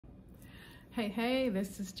Hey,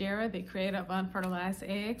 this is Jara, the creator of Unfertilized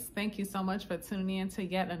Eggs. Thank you so much for tuning in to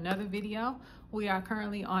yet another video. We are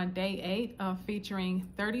currently on day 8 of featuring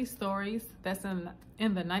 30 stories that's in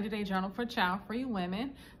the 90-day journal for child-free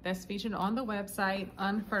women that's featured on the website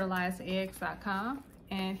unfertilizedeggs.com.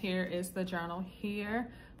 And here is the journal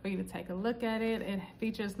here for you to take a look at it. It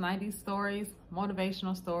features 90 stories,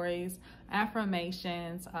 motivational stories,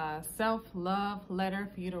 affirmations, self-love letter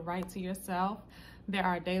for you to write to yourself. There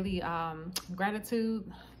are daily gratitude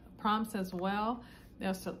prompts as well.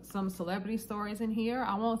 There's some celebrity stories in here.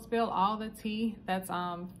 I won't spill all the tea that's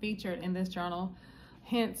featured in this journal,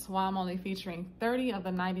 hence why I'm only featuring 30 of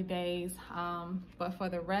the 90 days. But for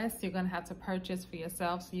the rest, you're gonna have to purchase for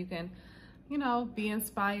yourself so you can, be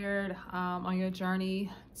inspired on your journey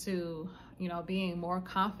to, being more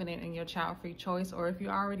confident in your child-free choice. Or if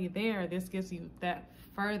you're already there, this gives you that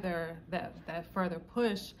further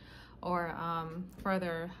push or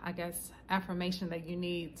further, I guess, affirmation that you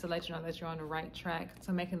need to let you know that you're on the right track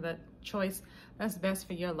to making the choice that's best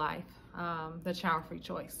for your life, the child-free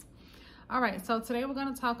choice. All right, so today we're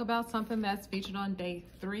gonna talk about something that's featured on day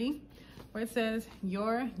 3, where it says,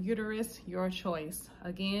 your uterus, your choice.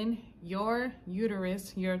 Again, your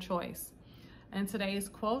uterus, your choice. And today's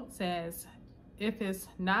quote says, if it's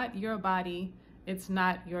not your body, it's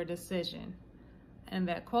not your decision. And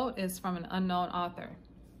that quote is from an unknown author.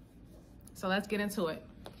 So let's get into it.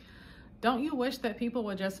 Don't you wish that people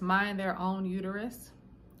would just mind their own uterus?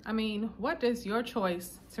 I mean, what does your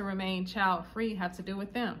choice to remain child-free have to do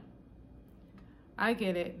with them? I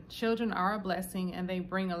get it. Children are a blessing and they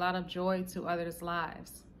bring a lot of joy to others'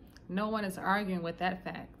 lives. No one is arguing with that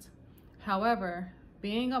fact. However,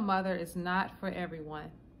 being a mother is not for everyone.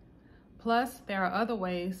 Plus, there are other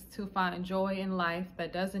ways to find joy in life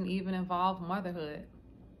that doesn't even involve motherhood.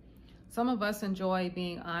 Some of us enjoy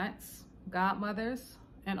being aunts, godmothers,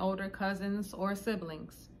 and older cousins or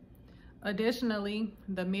siblings. Additionally,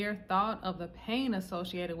 the mere thought of the pain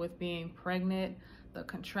associated with being pregnant, the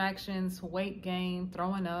contractions, weight gain,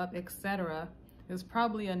 throwing up, etc., is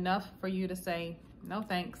probably enough for you to say, no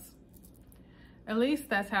thanks. At least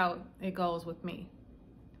that's how it goes with me.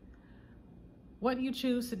 What you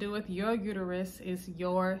choose to do with your uterus is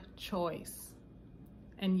your choice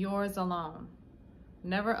and yours alone.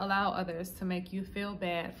 Never allow others to make you feel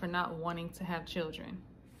bad for not wanting to have children.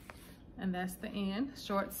 And that's the end.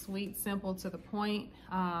 Short, sweet, simple, to the point.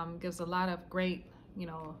 Gives a lot of great,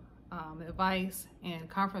 advice and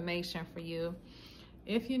confirmation for you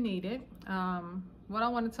if you need it. What I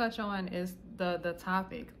want to touch on is the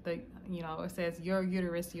topic. It says your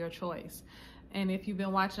uterus, your choice. And if you've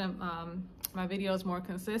been watching my videos more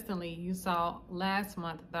consistently, you saw last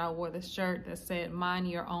month that I wore the shirt that said mind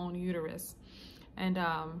your own uterus. And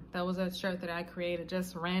that was a shirt that I created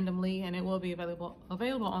just randomly, and it will be available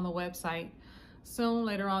on the website soon,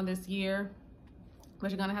 later on this year.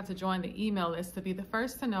 But you're gonna have to join the email list to be the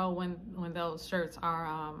first to know when those shirts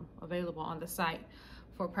are available on the site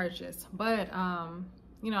for purchase. But I'm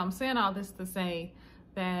saying all this to say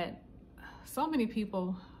that so many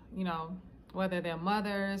people, whether they're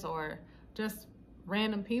mothers or just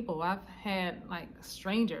random people, I've had like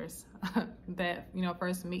strangers that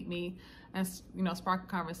first meet me and spark a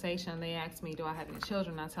conversation. They ask me, do I have any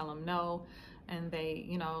children? I tell them no, and they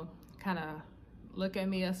kind of look at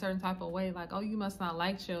me a certain type of way, like, oh, you must not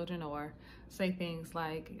like children, or say things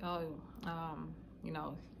like, oh,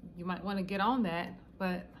 you might want to get on that.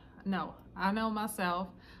 But no, I know myself.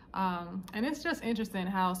 And it's just interesting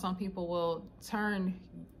how some people will turn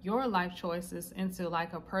your life choices into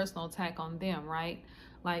like a personal attack on them, right?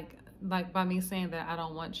 Like by me saying that I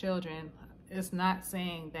don't want children, it's not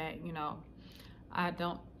saying that, I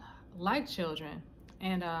don't like children.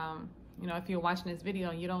 And, if you're watching this video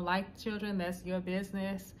and you don't like children, that's your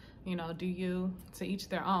business, do you, to each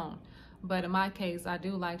their own. But in my case, I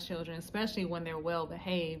do like children, especially when they're well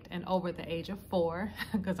behaved and over the age of 4,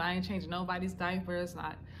 because I ain't changing nobody's diapers,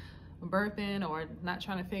 not burping or not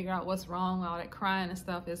trying to figure out what's wrong. All that crying and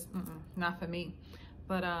stuff is not for me.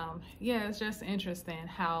 But yeah, it's just interesting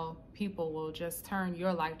how people will just turn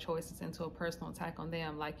your life choices into a personal attack on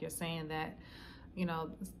them, like you're saying that,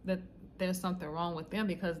 that there's something wrong with them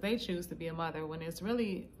because they choose to be a mother, when it's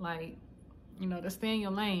really like, to stay in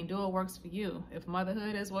your lane, do what works for you. If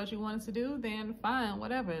motherhood is what you wanted to do, then fine,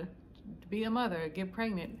 whatever. Be a mother, get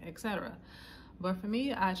pregnant, etc. But for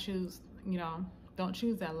me, I choose, don't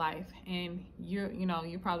choose that life. And you're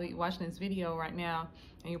probably watching this video right now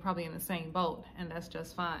and you're probably in the same boat, and that's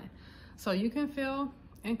just fine. So you can feel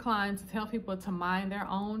inclined to tell people to mind their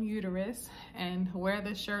own uterus and wear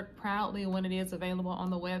the shirt proudly when it is available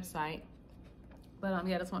on the website. But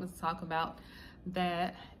yeah, I just wanted to talk about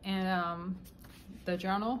that. And the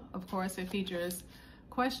journal, of course, it features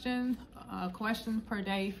question per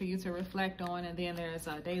day for you to reflect on, and then there's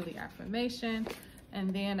a daily affirmation,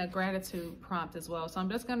 and then a gratitude prompt as well. So I'm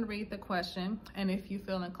just going to read the question, and if you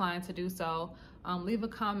feel inclined to do so, leave a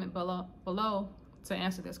comment below to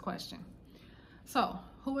answer this question. So,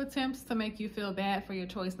 who attempts to make you feel bad for your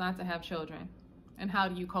choice not to have children, and how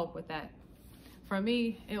do you cope with that? For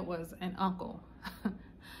me, it was an uncle.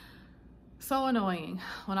 So annoying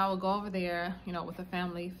when I would go over there, you know, with the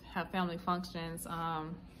family, have family functions,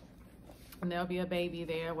 and there'll be a baby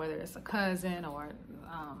there, whether it's a cousin or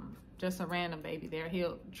just a random baby there.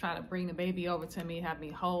 He'll try to bring the baby over to me, have me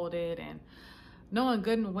hold it, and knowing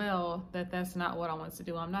good and well that that's not what I want to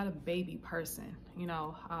do. I'm not a baby person, you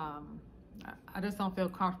know. I just don't feel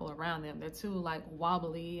comfortable around them. They're too like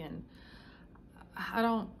wobbly, and I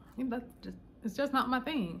don't, you know, it's just not my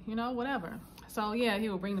thing, you know, whatever. So yeah, he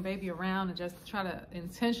would bring the baby around and just try to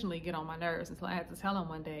intentionally get on my nerves until I had to tell him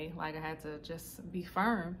one day, like, I had to just be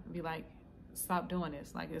firm and be like, stop doing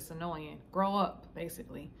this. Like, it's annoying. Grow up,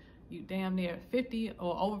 basically. You damn near 50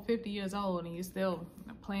 or over 50 years old and you still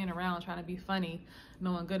playing around trying to be funny,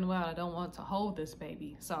 knowing good and well I don't want to hold this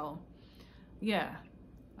baby. So yeah,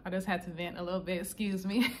 I just had to vent a little bit, excuse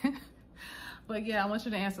me. But yeah, I want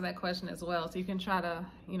you to answer that question as well, so you can try to,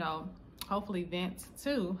 you know, hopefully vent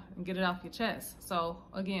too and get it off your chest. So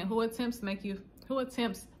again, who attempts to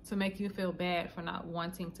make you feel bad for not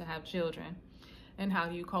wanting to have children, and how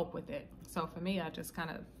do you cope with it? So for me, I just kind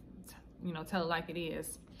of, you know, tell it like it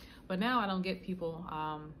is. But now I don't get people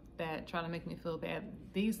that try to make me feel bad.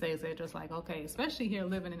 These days, they're just like, okay, especially here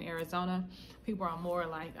living in Arizona, people are more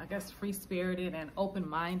like, I guess, free-spirited and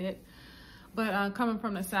open-minded. But coming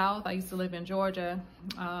from the South, I used to live in Georgia.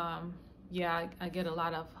 Yeah, I get a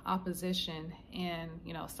lot of opposition and,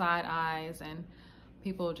 you know, side eyes, and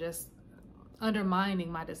people just undermining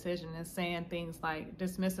my decision and saying things like,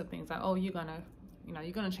 dismissive things like, oh, you're gonna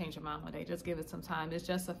change your mind one day. Just give it some time. It's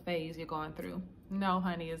just a phase you're going through. No,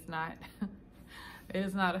 honey, it's not. It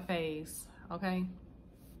is not a phase, okay?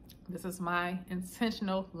 This is my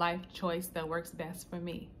intentional life choice that works best for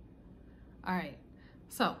me. All right,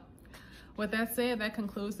 so with that said, that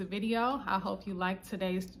concludes the video. I hope you liked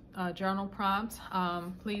today's journal prompt.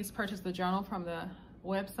 Please purchase the journal from the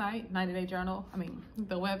website, 90-day journal.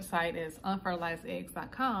 The website is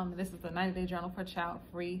unfertilizedeggs.com. This is the 90-day journal for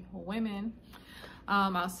child-free women.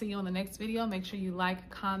 I'll see you on the next video. Make sure you like,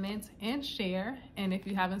 comment, and share. And if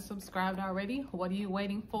you haven't subscribed already, what are you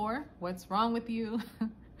waiting for? What's wrong with you?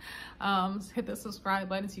 Hit the subscribe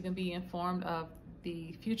button so you can be informed of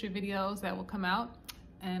the future videos that will come out.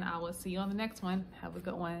 And I will see you on the next one. Have a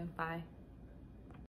good one. Bye.